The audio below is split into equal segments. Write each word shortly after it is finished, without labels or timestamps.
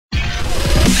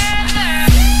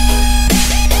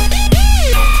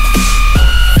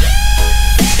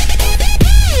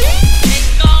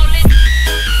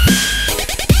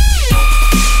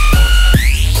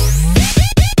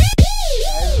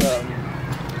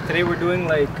today we're doing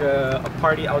like a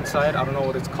party outside. I don't know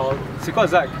what it's called. C'est quoi,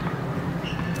 Zach?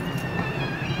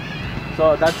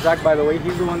 So that's Zach, by the way.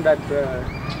 He's the one that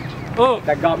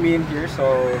that got me in here.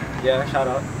 So yeah, shout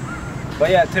out.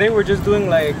 But yeah, today we're just doing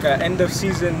like end of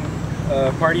season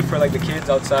party for like the kids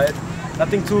outside.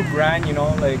 Nothing too grand, you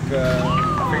know. Like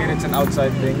I figured it's an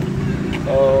outside thing.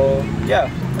 So yeah,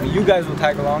 you guys will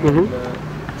tag along and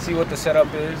see what the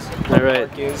setup is. What the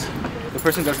park is. The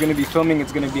person that's going to be filming,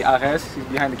 it's going to be Hares. He's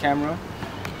behind the camera.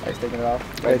 He's taking it off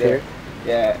right there.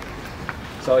 Yeah.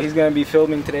 So he's going to be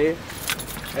filming today.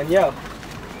 And yeah,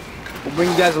 we'll bring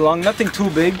you guys along. Nothing too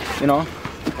big, you know.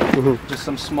 Just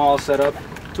some small setup.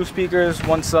 2 speakers,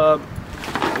 1 sub.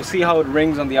 We'll see how it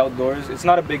rings on the outdoors. It's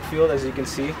not a big field, as you can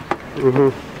see.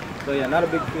 So yeah, not a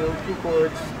big field. 2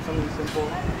 chords, something simple.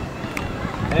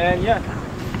 And yeah.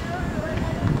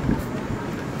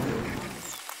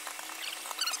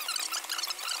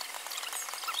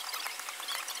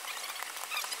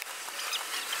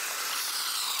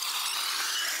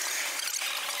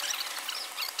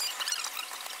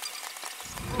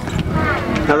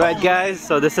 Alright guys,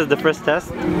 so this is the first test.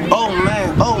 Oh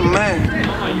man,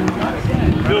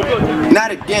 not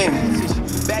again.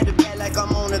 Back to back like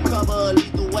I'm on the cover of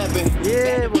Lethal Weapon.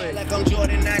 Yeah, boy. Like I'm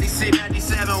Jordan 96,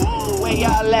 97. Whoa, where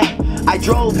y'all at? I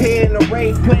drove here in the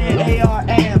race playing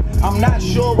ARM. I'm not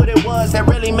sure what it was that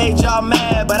really made y'all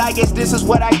mad, but I guess this is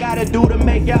what I gotta do to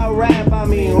make y'all rap. I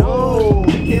mean, oh,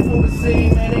 kids from the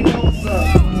city, man, they know what's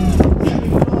up.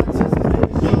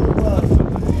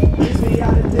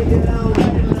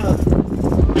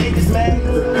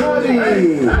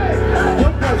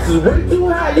 Way too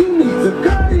high, you need to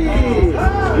cut it.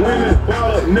 Women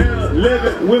ball up now,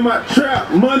 living with my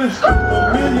trap money.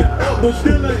 $1 million up, but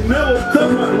still ain't never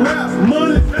touch my rap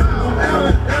money. I'm out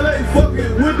in LA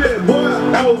fucking with that boy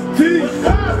OT.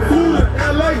 Flew to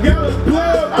LA, got a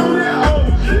plug on that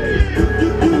OG.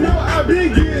 You know I been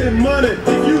getting money,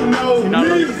 if you know me. When I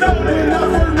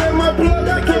first met my plug, I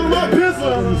killed my pistol.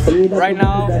 Right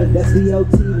now,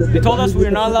 they told us we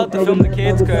were not allowed to film the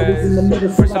kids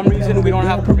because for some reason we don't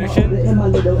have permission.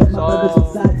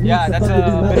 So yeah, that's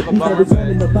a bit of a bummer,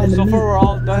 but so far we're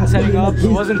all done setting up. It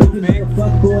wasn't too big.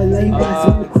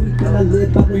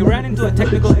 We ran into a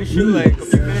technical issue like a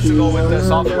few minutes ago with the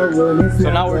software, so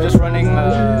now we're just running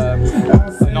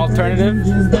an alternative.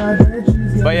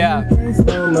 But yeah,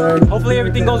 hopefully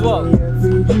everything goes well.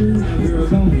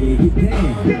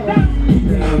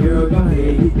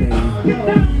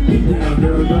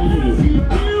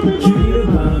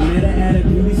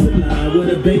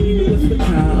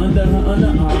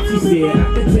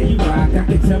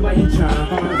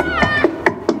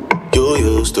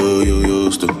 You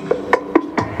used to.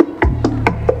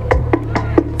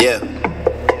 Yeah.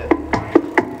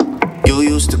 You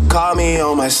used to call me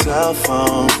on my cell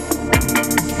phone.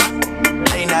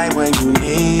 Late night when you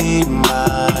need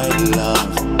my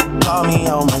love. Call me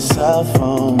on my cell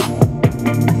phone.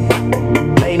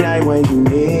 Late night when you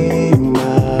need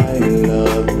my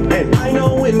love. And I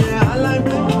know when that I like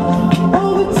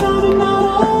all the time and not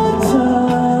all the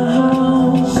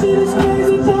time. Shit is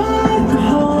crazy back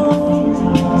home.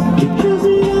 It kills me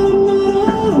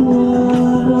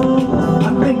I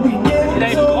think we get it.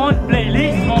 T'as une grande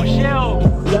playlist, mon cher.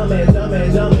 Jumpin',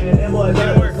 them boys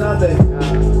up to something.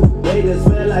 They just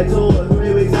spent like 2 or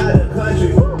 3 weeks out of the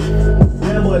country.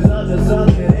 Them boys up to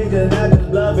something, they just not just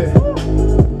bluffing.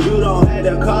 You don't have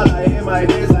to call, I hear my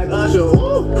dance like Usher.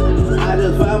 Woo. I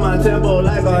just found my tempo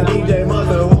like on DJ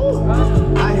Mustard. Woo.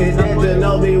 I hit that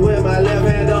Genobi with my left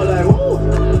hand, though, like woo.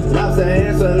 Lobster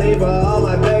and saline for all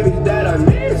my babies that I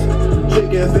miss.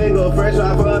 Chicken finger fresh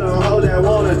off of them hoes that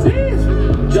wanna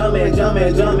dance. Jumpin',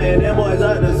 them boys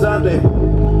up to something.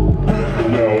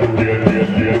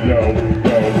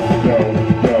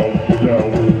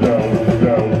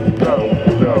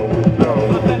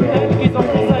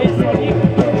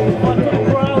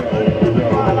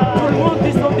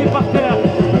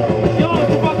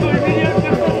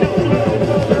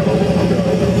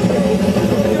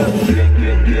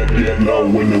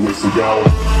 When the whistle go.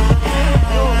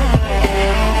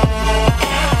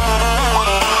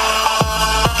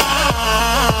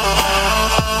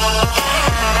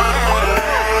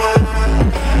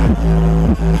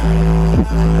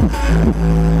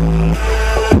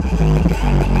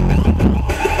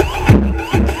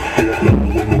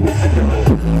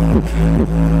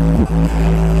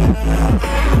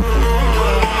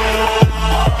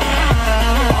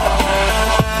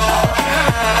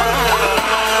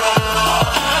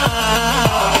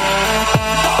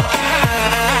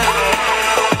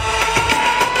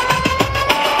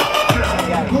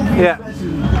 Yeah.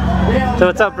 So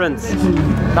what's up, Prince?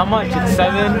 Not much, it's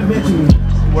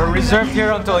 7. we're reserved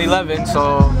here until 11,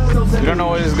 so we don't know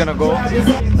where this is gonna go.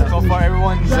 So far,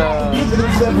 everyone's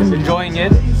enjoying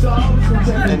it,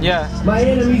 and yeah.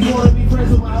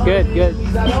 Good, good.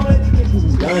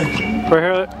 For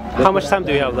her, how much time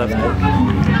do you have left?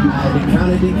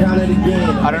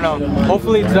 I don't know.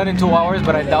 Hopefully it's done in 2 hours,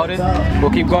 but I doubt it.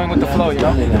 We'll keep going with the flow, you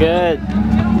know? Good.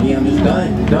 Yeah, I'm just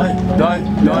done.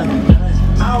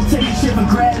 I don't take shit for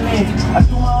granted. I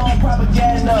do my own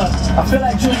propaganda. I feel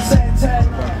like Jules Santana.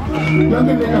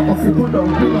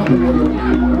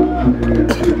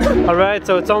 Alright,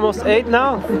 so it's almost 8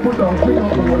 now?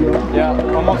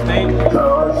 Yeah, almost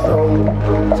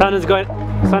 8. Sun is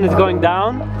going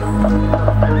down.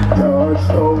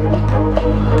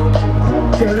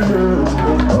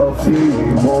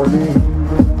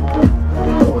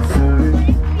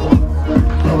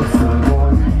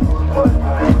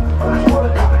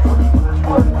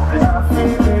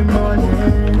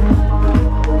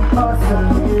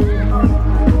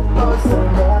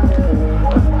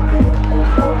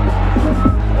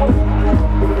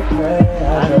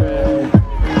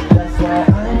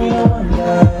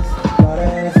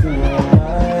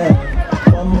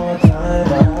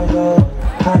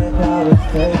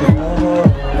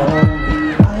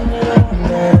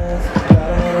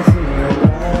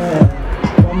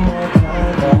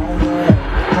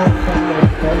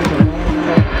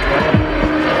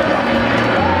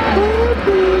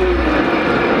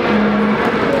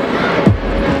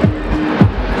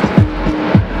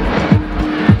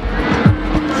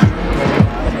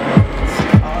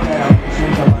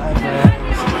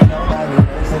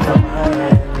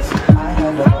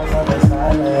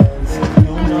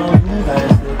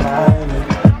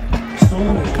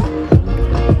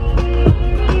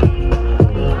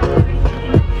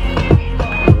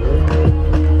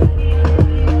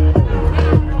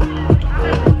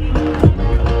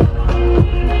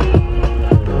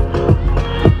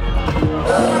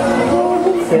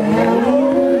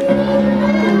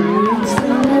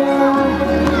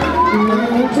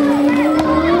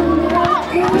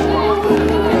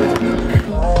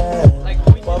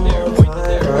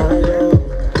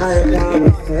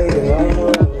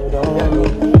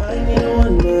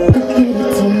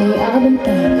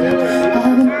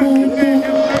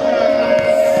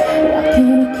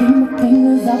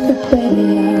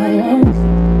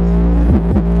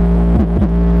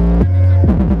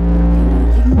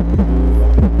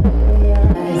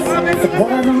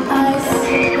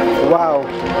 Wow.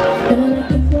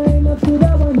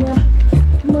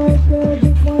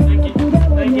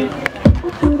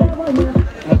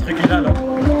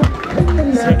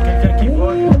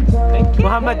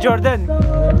 Mohamed Jordan.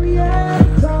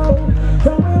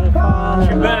 Je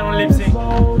suis belle en lip sync.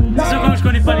 C'est sûr que je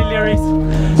connais pas les lyrics.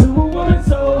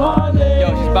 Yo,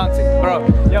 she's bouncing. Bro,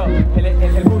 yo,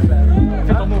 elle bouge là.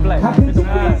 Fais ton move là. Fais ton move.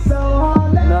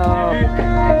 No.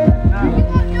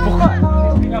 Pourquoi?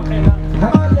 Explique après là.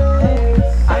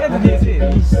 Arrête de niaiser.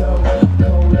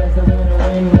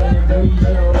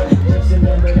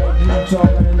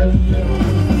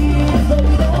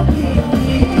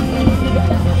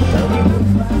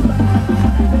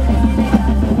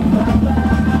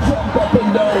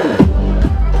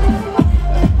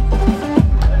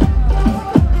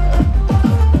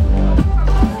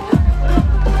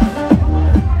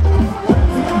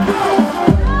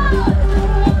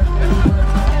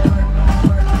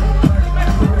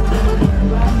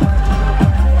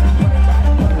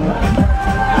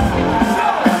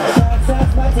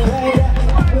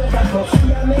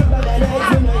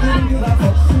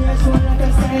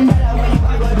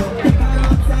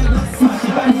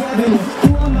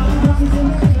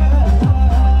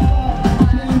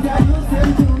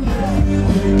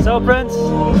 So Prince,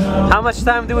 how much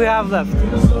time do we have left?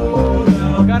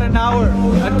 We got an hour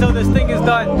until this thing is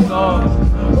done. So,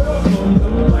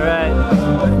 Alright.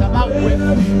 I'm out with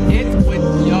it with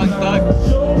Young Thug.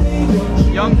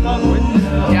 Young Thug with,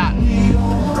 yeah.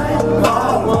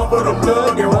 One for the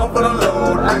plug and one for the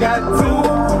load. I got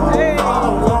two. Hey.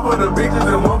 One for the bitches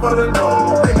and one for the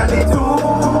dough. Think I need two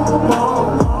more.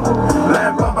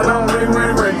 Last bumping on ring,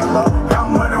 ring, ring. Count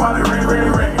money while it ring,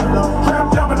 ring, ring.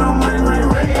 Trap jumping on ring, ring,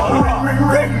 ring. Ring, ring,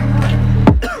 ring.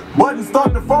 Button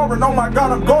start to foreign. Oh my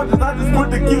God, I'm gorgeous. I just put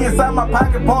the key inside my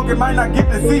pocket. Pocket might not get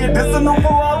to see it. This a new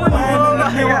Ferrari.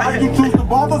 How you choose to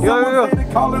bother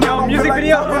someone? Yo, music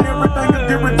video. Everything is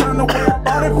different. Turn the way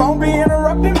about it. Phone be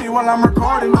interrupting me while I'm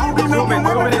recording. You be making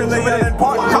women feel they yelling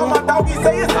part. How my doggy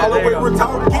say it's all the way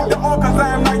retarded. Keep the on cause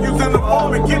I am not using the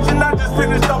phone. In kitchen I just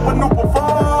finished up a new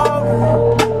perform.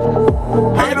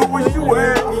 Hater wish you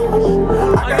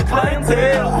well. I got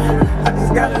clientele. I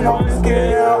just got it on the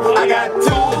scale. I got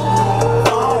two.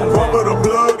 One for the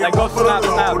blood. Like go snap,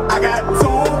 snap. I got 2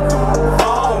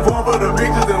 phones, one for the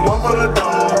bitches and one for the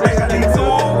dogs. They got these 2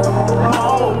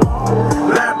 phones.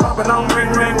 Lap popping on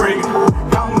ring, ring, ring.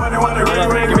 Count money when they ring,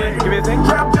 ring, ring. Give me a thing.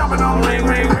 Trap jumping on ring,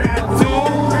 ring, ring. 2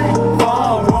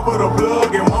 phones, one for the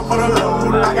plug and one for the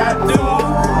load. I got 2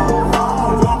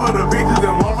 phones, one for the bitches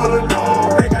and one for the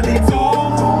dogs. They got these 2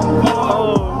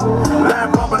 phones. Lap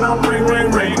popping on ring,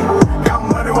 ring, ring. Count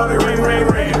money when they ring, ring,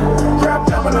 ring. Trap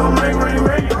jumping on ring, ring,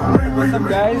 ring. What's up,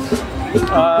 guys?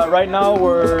 Right now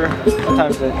we're, what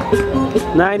time is it?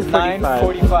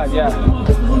 9:45. Yeah.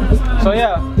 So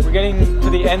yeah, we're getting to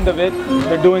the end of it.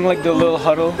 They're doing like the little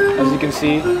huddle, as you can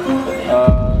see.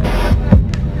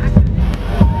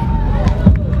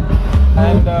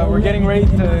 And we're getting ready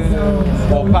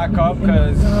to pack up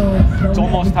because it's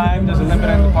almost time. There's a limit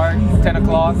in the park, 10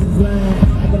 o'clock.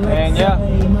 And yeah,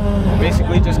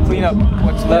 basically just clean up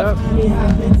what's left.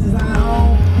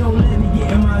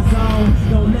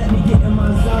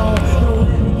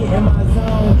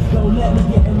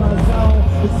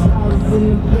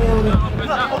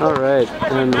 Alright,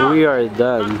 and we are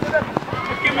done.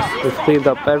 We've cleaned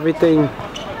up everything.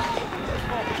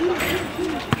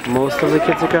 Most of the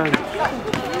kids are gone.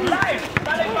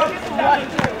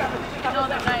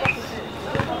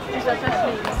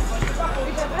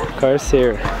 Car's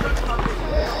here.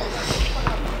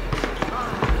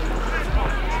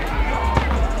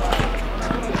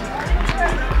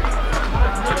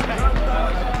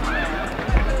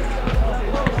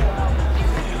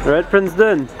 Alright, Prince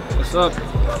done. What's up?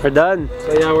 We're done.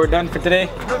 So yeah, we're done for today.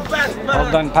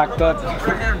 All done, packed up.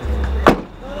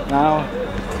 Now,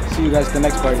 see you guys at the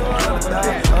next party.